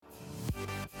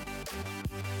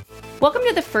Welcome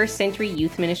to the First Century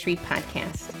Youth Ministry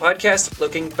Podcast. A podcast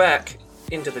looking back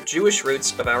into the Jewish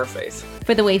roots of our faith.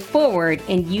 For the way forward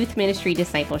in youth ministry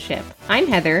discipleship. I'm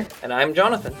Heather. And I'm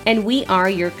Jonathan. And we are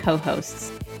your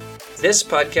co-hosts. This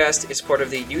podcast is part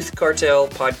of the Youth Cartel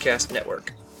Podcast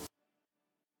Network.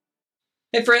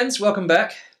 Hey friends, welcome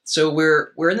back. So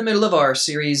we're in the middle of our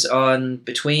series on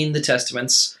Between the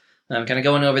Testaments. I'm kind of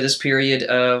going over this period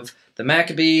of the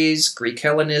Maccabees, Greek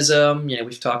Hellenism.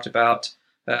 We've talked about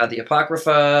the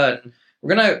Apocrypha, and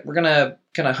we're gonna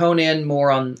kind of hone in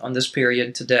more on this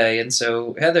period today. And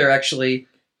so Heather actually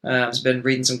has been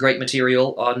reading some great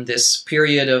material on this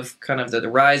period of kind of the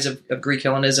rise of Greek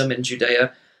Hellenism in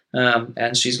Judea,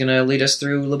 and she's going to lead us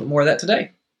through a little bit more of that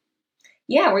today.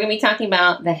 Yeah, we're going to be talking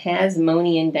about the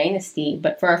Hasmonean Dynasty.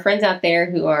 But for our friends out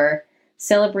there who are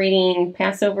celebrating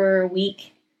Passover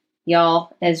week,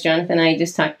 y'all, as Jonathan and I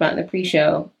just talked about in the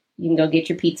pre-show, you can go get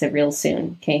your pizza real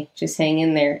soon, okay? Just hang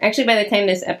in there. Actually, by the time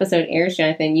this episode airs,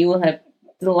 Jonathan, you will have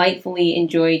delightfully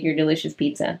enjoyed your delicious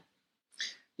pizza.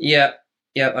 Yeah,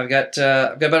 I've got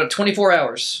about 24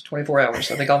 hours. 24 hours.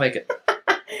 I think I'll make it.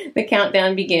 The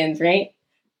countdown begins, right?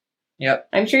 Yep.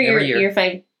 I'm sure your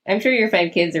five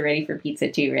kids are ready for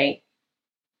pizza too, right?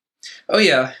 Oh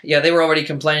yeah. They were already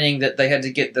complaining that they had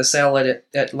to get the salad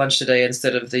at lunch today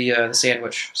instead of the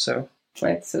sandwich. So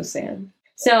that's so sad.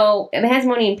 So the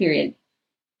Hasmonean period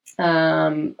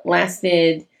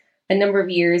lasted a number of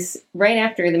years right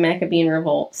after the Maccabean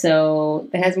revolt. So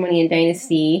the Hasmonean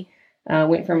dynasty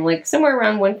went from like somewhere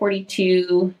around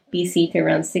 142 BC to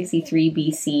around 63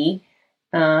 BC.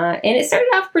 And it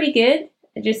started off pretty good,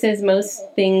 just as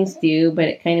most things do, but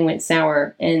it kind of went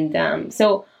sour. And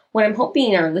so what I'm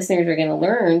hoping our listeners are going to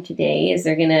learn today is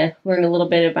they're going to learn a little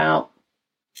bit about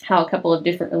how a couple of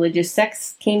different religious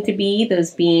sects came to be, those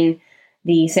being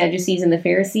the Sadducees and the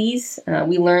Pharisees.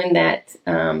 We learned that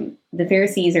the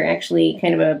Pharisees are actually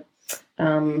kind of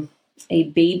a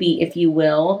baby, if you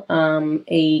will,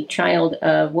 a child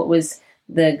of what was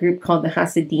the group called the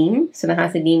Hasidim. So the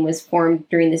Hasidim was formed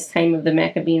during this time of the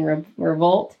Maccabean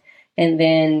revolt. And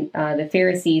then the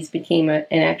Pharisees became an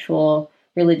actual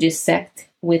religious sect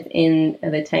within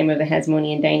the time of the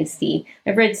Hasmonean dynasty.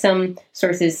 I've read some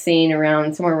sources saying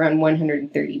somewhere around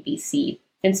 130 BC.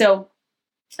 And so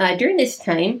during this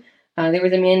time, there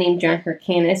was a man named John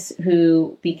Hyrcanus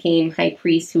who became high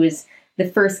priest, who was the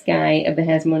first guy of the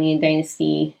Hasmonean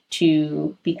dynasty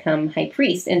to become high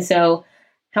priest. And so,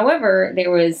 however,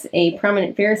 there was a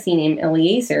prominent Pharisee named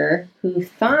Eleazar who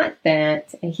thought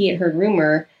that he had heard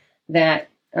rumor that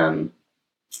John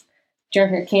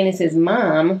Hyrcanus'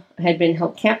 mom had been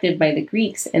held captive by the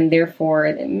Greeks, and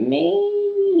therefore that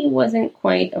maybe he wasn't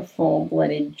quite a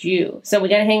full-blooded Jew. So we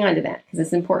got to hang on to that because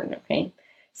it's important, okay?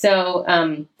 So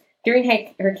during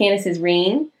Hyrcanus'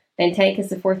 reign,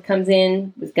 Antiochus IV comes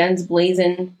in with guns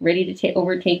blazing, ready to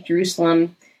overtake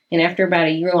Jerusalem. And after about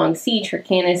a year-long siege,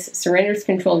 Hyrcanus surrenders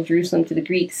control of Jerusalem to the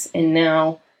Greeks, and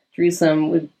now Jerusalem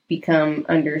would become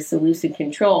under Seleucid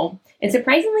control. And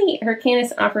surprisingly,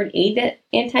 Hyrcanus offered aid to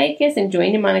Antiochus and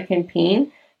joined him on a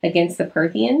campaign against the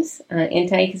Parthians.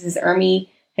 Antiochus' army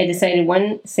had decided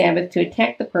one Sabbath to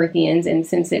attack the Parthians, and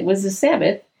since it was a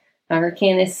Sabbath,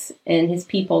 Hyrcanus and his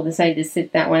people decided to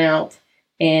sit that one out.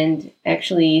 And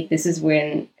actually, this is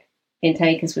when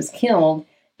Antiochus was killed,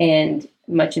 and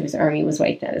much of his army was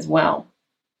wiped out as well.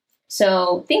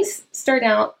 So things start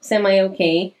out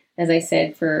semi-okay, as I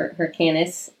said, for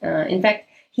Hyrcanus. In fact,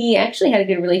 he actually had a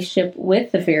good relationship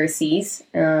with the Pharisees,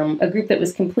 a group that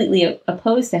was completely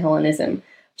opposed to Hellenism.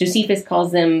 Josephus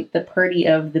calls them the party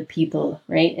of the people,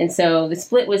 right? And so the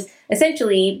split was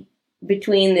essentially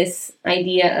between this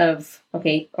idea of,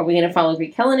 okay, are we going to follow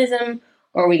Greek Hellenism,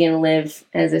 or are we going to live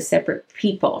as a separate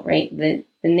people, right? The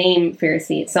name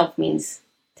Pharisee itself means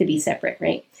to be separate,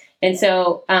 right? And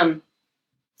so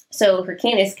so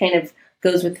Hyrcanus kind of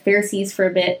goes with the Pharisees for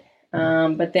a bit,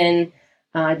 but then,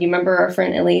 do you remember our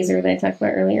friend Eleazar that I talked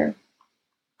about earlier?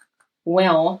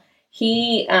 Well,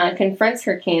 he confronts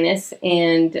Hyrcanus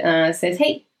and says,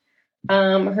 hey,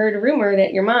 heard a rumor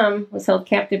that your mom was held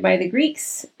captive by the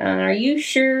Greeks. Are you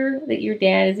sure that your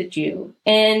dad is a Jew?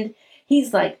 And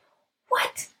he's like,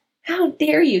 what? How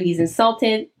dare you? He's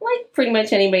insulted, like pretty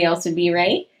much anybody else would be,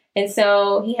 right? And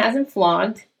so he has him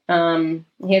flogged.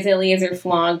 He has Eleazar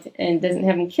flogged and doesn't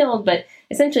have him killed, but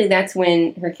essentially that's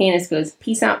when Hyrcanus goes,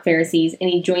 peace out, Pharisees, and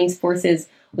he joins forces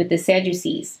with the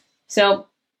Sadducees. So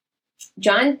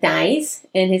John dies,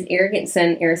 and his arrogant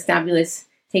son Aristobulus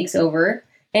takes over.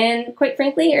 And quite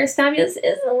frankly, Aristobulus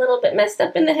is a little bit messed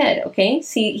up in the head, okay?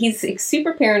 See, he's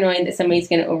super paranoid that somebody's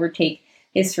going to overtake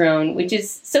his throne, which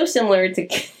is so similar to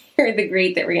Herod the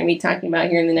Great that we're going to be talking about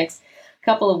here in the next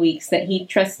couple of weeks that he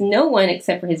trusts no one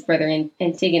except for his brother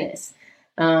Antigonus.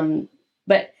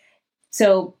 But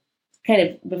so kind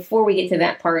of before we get to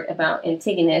that part about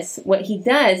Antigonus, what he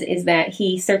does is that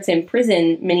he starts to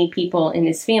imprison many people in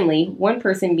his family, one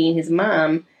person being his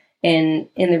mom. And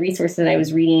in the resource that I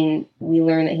was reading, we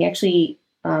learned that he actually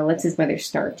lets his mother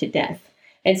starve to death.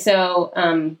 And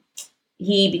so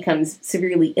he becomes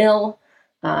severely ill.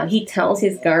 He tells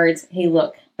his guards, hey,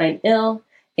 look, I'm ill.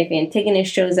 If Antigonus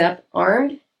shows up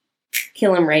armed,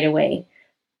 kill him right away.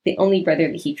 The only brother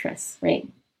that he trusts, right?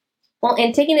 Well,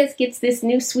 Antigonus gets this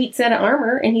new sweet set of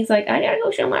armor, and he's like, I gotta go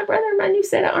show my brother my new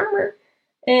set of armor.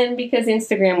 And because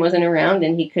Instagram wasn't around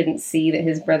and he couldn't see that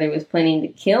his brother was planning to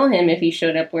kill him if he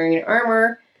showed up wearing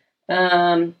armor,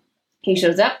 he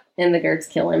shows up and the guards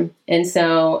kill him. And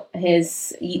so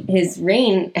his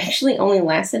reign actually only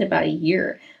lasted about a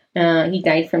year. He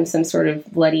died from some sort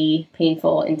of bloody,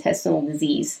 painful intestinal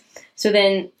disease. So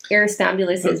then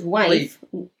Aristobulus, his wife...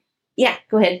 Yeah,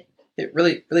 go ahead.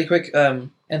 Really quick,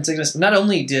 Antigonus, not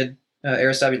only did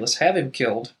Aristobulus have him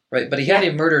killed, right, but he had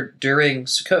him murdered during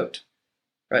Sukkot,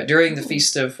 right, during the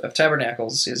Feast of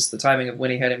Tabernacles is the timing of when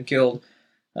he had him killed.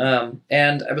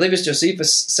 And I believe it's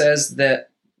Josephus says that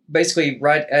basically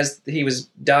right as he was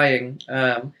dying,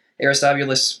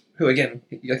 Aristobulus, who again,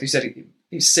 like you said,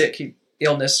 he's sick,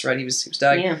 illness, right, he was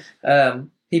dying,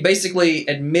 he basically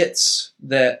admits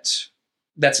that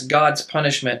that's God's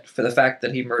punishment for the fact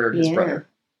that he murdered his brother.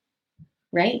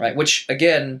 Right. Which,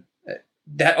 again,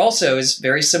 that also is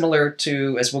very similar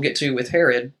to, as we'll get to with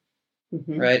Herod,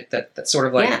 right? That's sort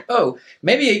of like, oh,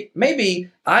 maybe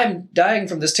I'm dying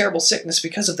from this terrible sickness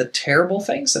because of the terrible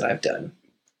things that I've done.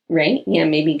 Right. Yeah,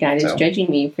 maybe God is judging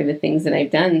me for the things that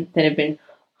I've done that have been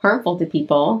harmful to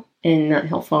people and not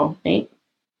helpful, right?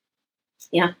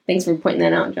 Yeah, thanks for pointing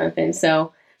that out, Jonathan.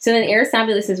 So then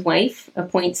Aristobulus' wife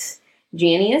appoints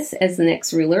Janneus as the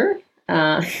next ruler.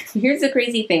 Here's the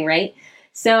crazy thing, right?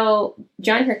 So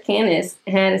John Hyrcanus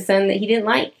had a son that he didn't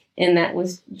like, and that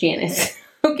was Janus.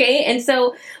 Okay, and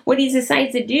so what he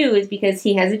decides to do is because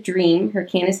he has a dream,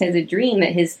 Hyrcanus has a dream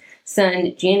that his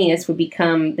son Janneus would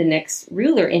become the next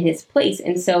ruler in his place,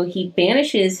 and so he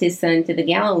banishes his son to the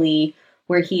Galilee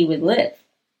where he would live.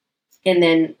 And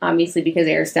then, obviously, because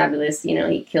Aristobulus,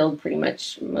 he killed pretty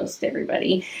much most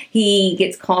everybody, he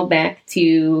gets called back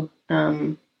to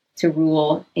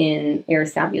rule in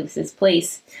Aristobulus'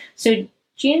 place. So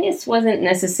Janus wasn't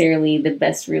necessarily the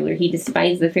best ruler. He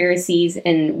despised the Pharisees,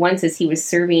 and once as he was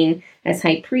serving as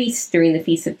high priest during the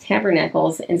Feast of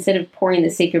Tabernacles, instead of pouring the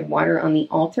sacred water on the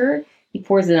altar, he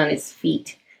pours it on his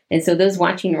feet. And so those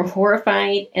watching are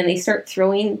horrified, and they start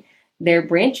throwing their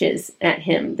branches at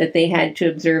him that they had to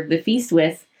observe the feast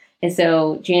with. And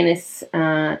so Janus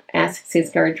asks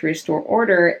his guard to restore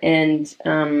order, and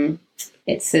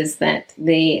it says that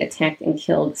they attacked and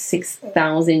killed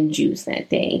 6,000 Jews that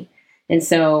day. And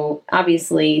so,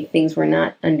 obviously, things were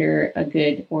not under a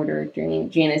good order during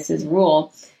Janus's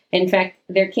rule. In fact,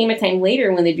 there came a time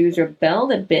later when the Jews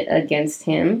rebelled a bit against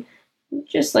him,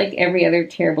 just like every other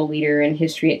terrible leader in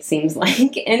history, it seems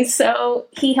like. And so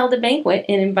he held a banquet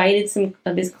and invited some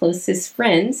of his closest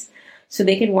friends so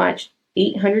they could watch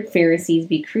 800 Pharisees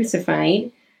be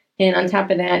crucified. And on top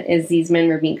of that, as these men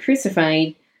were being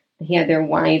crucified, he had their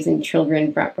wives and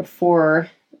children brought before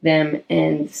them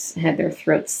and had their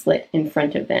throats slit in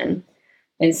front of them.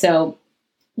 And so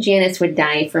Janus would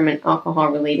die from an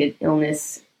alcohol-related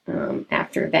illness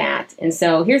after that. And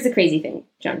so here's the crazy thing,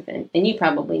 Jonathan, and you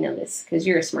probably know this because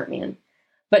you're a smart man.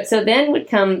 But so then would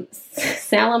come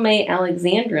Salome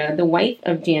Alexandra, the wife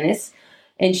of Janus,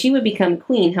 and she would become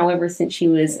queen. However, since she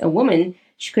was a woman,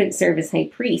 she couldn't serve as high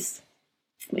priest.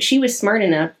 But she was smart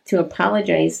enough to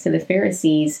apologize to the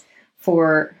Pharisees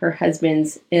for her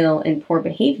husband's ill and poor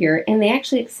behavior, and they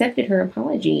actually accepted her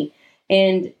apology.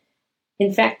 And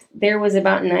in fact, there was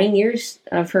about 9 years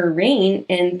of her reign,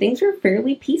 and things were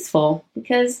fairly peaceful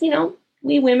because,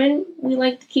 we women, we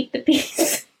like to keep the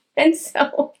peace. And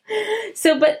so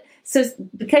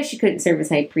because she couldn't serve as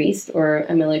high priest or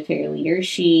a military leader,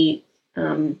 she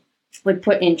would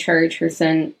put in charge her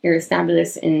son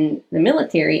Aristobulus in the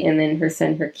military, and then her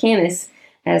son Hyrcanus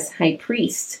as high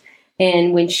priest.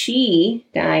 And when she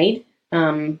died,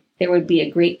 there would be a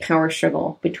great power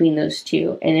struggle between those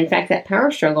two. And in fact, that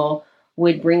power struggle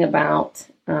would bring about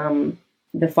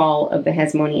the fall of the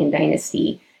Hasmonean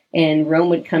dynasty. And Rome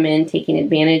would come in, taking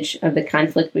advantage of the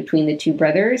conflict between the two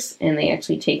brothers, and they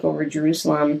actually take over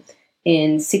Jerusalem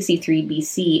in 63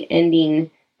 BC,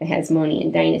 ending the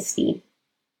Hasmonean dynasty.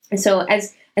 And so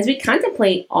as we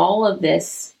contemplate all of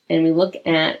this, and we look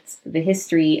at the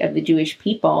history of the Jewish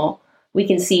people, we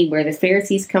can see where the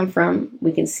Pharisees come from.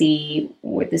 We can see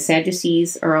what the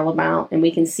Sadducees are all about. And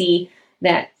we can see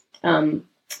that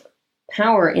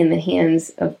power in the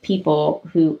hands of people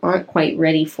who aren't quite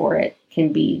ready for it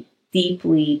can be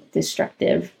deeply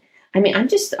destructive. I mean, I'm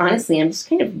just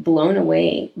kind of blown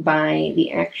away by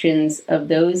the actions of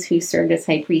those who served as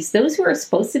high priests, those who are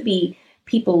supposed to be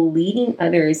people leading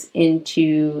others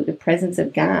into the presence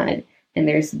of God. And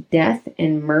there's death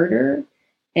and murder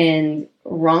and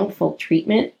wrongful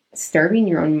treatment, starving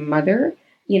your own mother,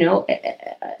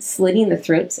 slitting the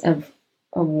throats of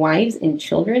wives and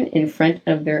children in front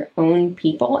of their own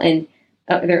people and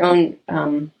their own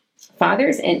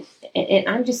fathers. And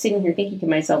I'm just sitting here thinking to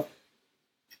myself,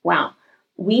 wow,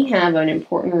 we have an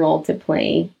important role to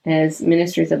play as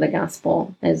ministers of the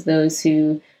gospel, as those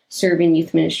who serve in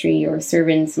youth ministry or serve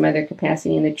in some other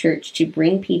capacity in the church, to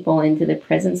bring people into the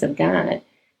presence of God.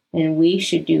 And we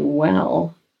should do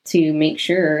well to make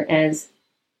sure, as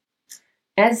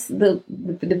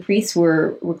the priests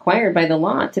were required by the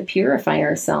law, to purify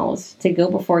ourselves, to go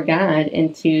before God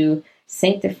and to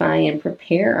sanctify and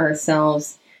prepare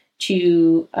ourselves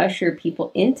to usher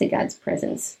people into God's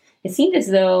presence. It seemed as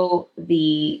though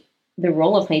the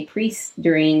role of high priest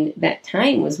during that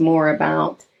time was more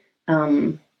about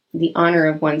the honor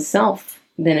of oneself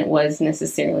than it was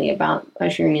necessarily about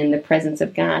ushering in the presence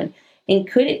of God. And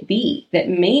could it be that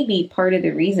maybe part of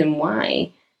the reason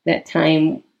why that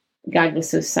time God was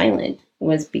so silent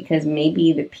was because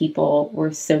maybe the people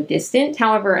were so distant?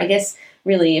 However, I guess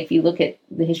really, if you look at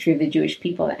the history of the Jewish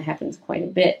people, that happens quite a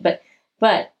bit.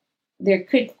 But there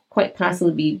could quite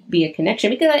possibly be a connection,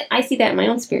 because I see that in my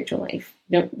own spiritual life,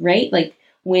 right? Like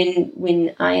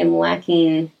when I am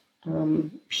lacking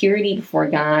purity before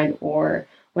God, or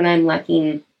when I'm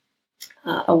lacking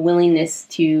a willingness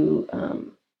to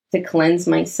cleanse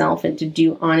myself and to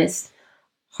do honest,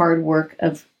 hard work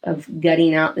of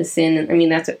gutting out the sin. And I mean,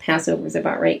 that's what Passover is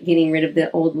about, right? Getting rid of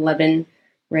the old leaven,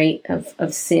 right,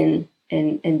 of sin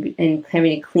and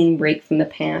having a clean break from the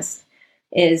past.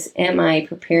 Am I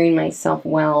preparing myself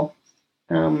well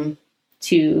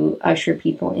to usher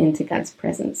people into God's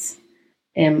presence?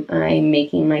 Am I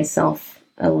making myself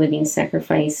a living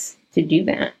sacrifice to do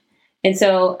that? And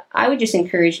so I would just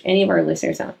encourage any of our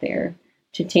listeners out there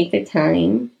to take the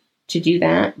time to do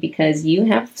that, because you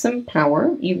have some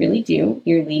power. You really do.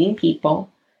 You're leading people.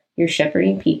 You're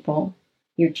shepherding people.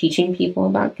 You're teaching people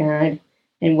about God.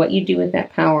 And what you do with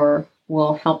that power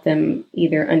will help them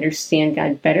either understand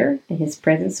God better and his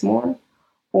presence more,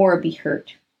 or be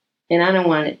hurt. And I don't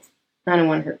want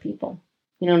to hurt people.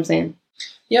 You know what I'm saying?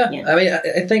 Yeah. I mean,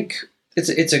 I think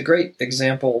it's a great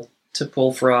example to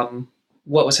pull from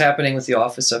what was happening with the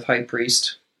office of high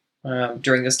priest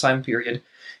during this time period,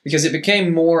 because it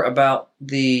became more about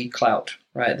the clout,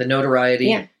 right? The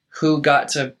notoriety, who got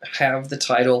to have the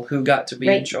title, who got to be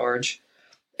in charge.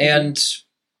 And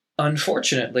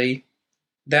unfortunately,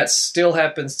 that still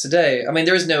happens today. I mean,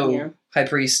 there is no high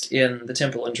priest in the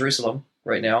temple in Jerusalem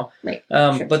right now. Right.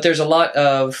 Sure. But there's a lot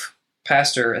of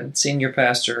pastor and senior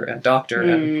pastor and doctor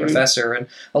and professor, and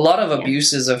a lot of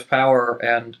abuses of power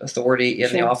and authority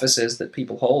in the offices that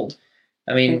people hold.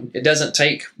 I mean, it doesn't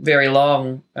take very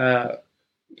long,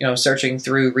 searching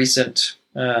through recent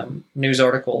news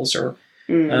articles or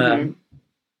anything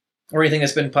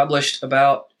that's been published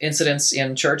about incidents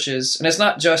in churches. And it's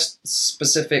not just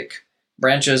specific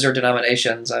branches or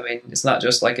denominations. I mean, it's not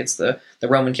just like it's the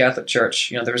Roman Catholic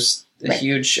Church. There's a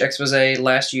huge expose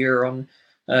last year on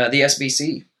the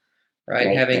SBC,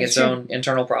 right? Having its own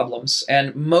internal problems.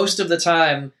 And most of the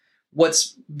time,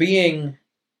 what's being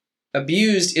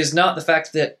abused is not the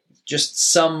fact that just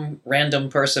some random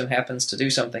person happens to do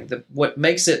something. What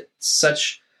makes it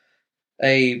such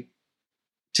a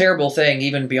terrible thing,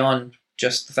 even beyond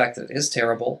just the fact that it is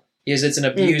terrible, is it's an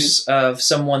abuse of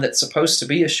someone that's supposed to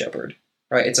be a shepherd,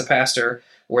 right? It's a pastor,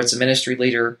 or it's a ministry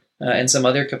leader in some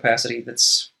other capacity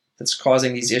that's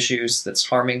causing these issues, that's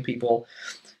harming people.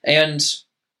 And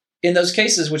in those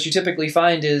cases, what you typically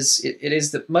find is it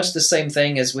is much the same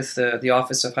thing as with the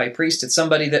office of high priest. It's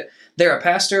somebody that they're a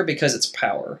pastor because it's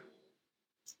power,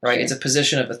 right? Sure. It's a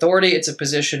position of authority. It's a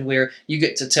position where you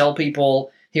get to tell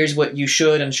people, here's what you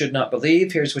should and should not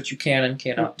believe. Here's what you can and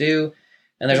cannot do.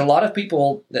 And there's a lot of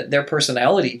people that their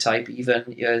personality type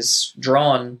even is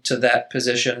drawn to that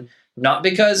position, not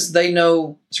because they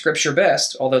know Scripture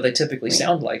best, although they typically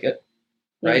sound like it,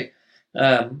 right?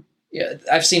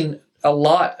 I've seen a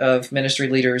lot of ministry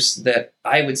leaders that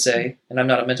I would say, and I'm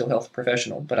not a mental health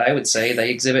professional, but I would say they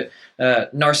exhibit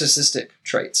narcissistic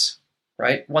traits,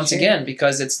 right? Once again,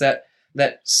 because it's that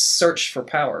search for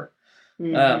power.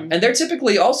 And they're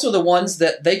typically also the ones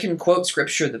that they can quote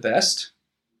Scripture the best,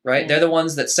 right? Yeah. They're the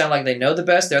ones that sound like they know the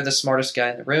best. They're the smartest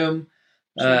guy in the room.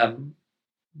 Sure.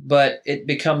 But it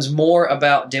becomes more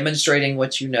about demonstrating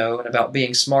what you know and about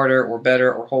being smarter or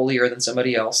better or holier than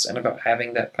somebody else and about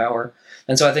having that power.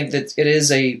 And so I think that it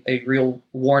is a real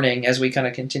warning as we kind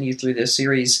of continue through this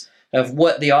series of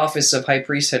what the office of high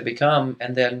priest had become,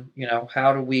 and then,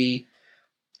 how do we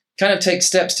kind of take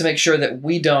steps to make sure that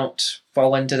we don't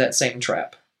fall into that same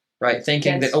trap, right?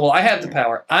 Thinking that, I have the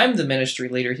power. I'm the ministry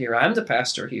leader here. I'm the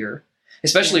pastor here.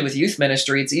 Especially with youth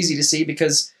ministry, it's easy to see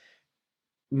because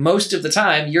most of the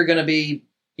time you're going to be,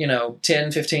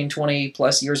 10, 15, 20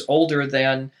 plus years older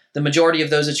than the majority of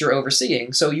those that you're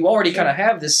overseeing. So you already kind of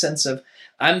have this sense of,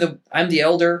 I'm the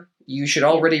elder. You should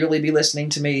already really be listening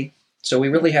to me. So we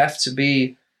really have to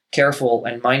be careful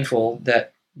and mindful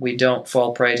that we don't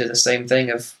fall prey to the same thing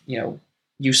of,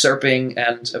 usurping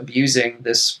and abusing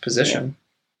this position.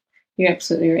 Yeah. You're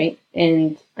absolutely right.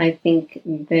 And I think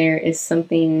there is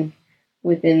something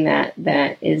within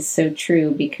that is so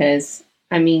true because,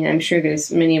 I'm sure there's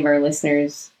many of our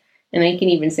listeners, and I can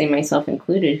even say myself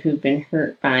included, who've been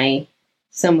hurt by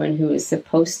someone who is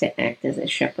supposed to act as a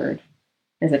shepherd,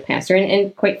 as a pastor.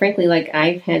 And quite frankly, like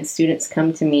I've had students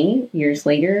come to me years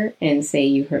later and say,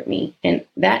 you hurt me. And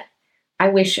that, I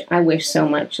wish so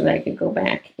much that I could go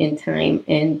back in time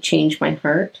and change my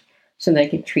heart so that I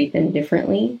could treat them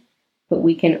differently. But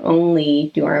we can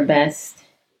only do our best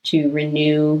to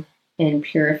renew and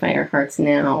purify our hearts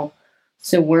now.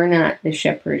 So we're not the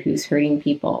shepherd who's hurting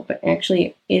people, but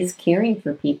actually is caring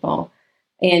for people.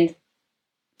 And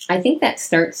I think that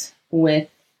starts with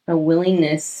a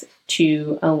willingness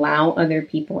to allow other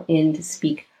people in to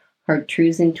speak hard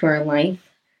truths into our life,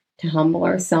 to humble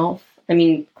ourselves.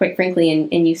 Quite frankly,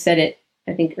 and you said it,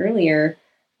 I think earlier,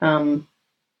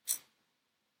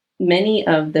 many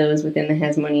of those within the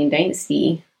Hasmonean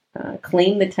dynasty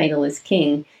claim the title as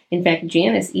king. In fact,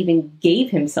 Janus even gave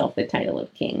himself the title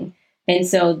of king. And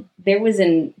so there was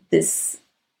this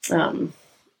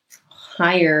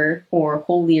higher or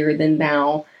holier than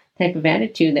thou type of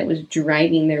attitude that was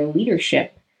driving their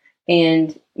leadership.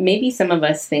 And maybe some of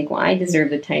us think, well, I deserve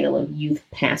the title of youth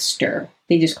pastor.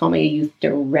 They just call me a youth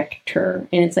director.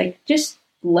 And it's like, just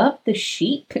love the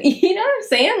sheep. You know what I'm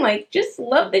saying? Like, just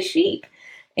love the sheep.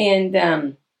 And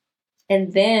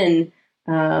then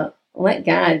let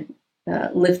God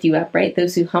lift you up, right?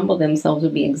 Those who humble themselves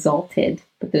will be exalted,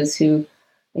 but those who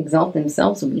exalt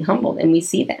themselves will be humbled. And we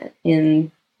see that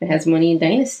in the Hasmonean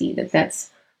dynasty,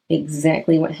 that's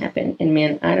exactly what happened. And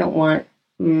man, I don't want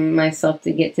myself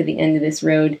to get to the end of this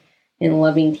road in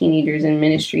loving teenagers in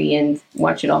ministry and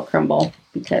watch it all crumble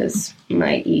because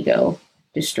my ego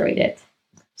destroyed it.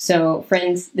 So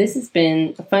friends, this has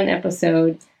been a fun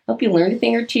episode. Hope you learned a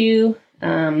thing or two.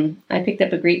 I picked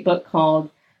up a great book called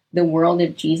The World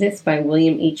of Jesus by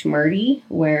William H. Marty,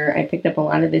 where I picked up a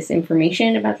lot of this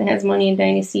information about the Hasmonean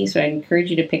dynasty. So I encourage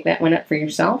you to pick that one up for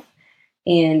yourself.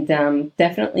 And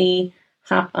definitely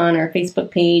hop on our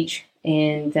Facebook page.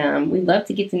 And we'd love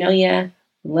to get to know you.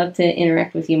 We'd love to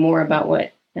interact with you more about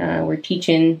what we're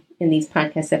teaching in these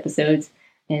podcast episodes.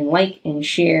 And like and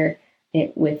share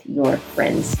it with your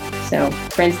friends. So,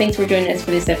 friends, thanks for joining us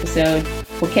for this episode.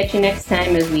 We'll catch you next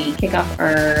time as we kick off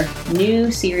our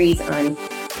new series on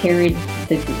Herod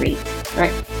the Great. All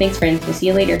right, thanks, friends. We'll see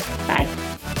you later. Bye.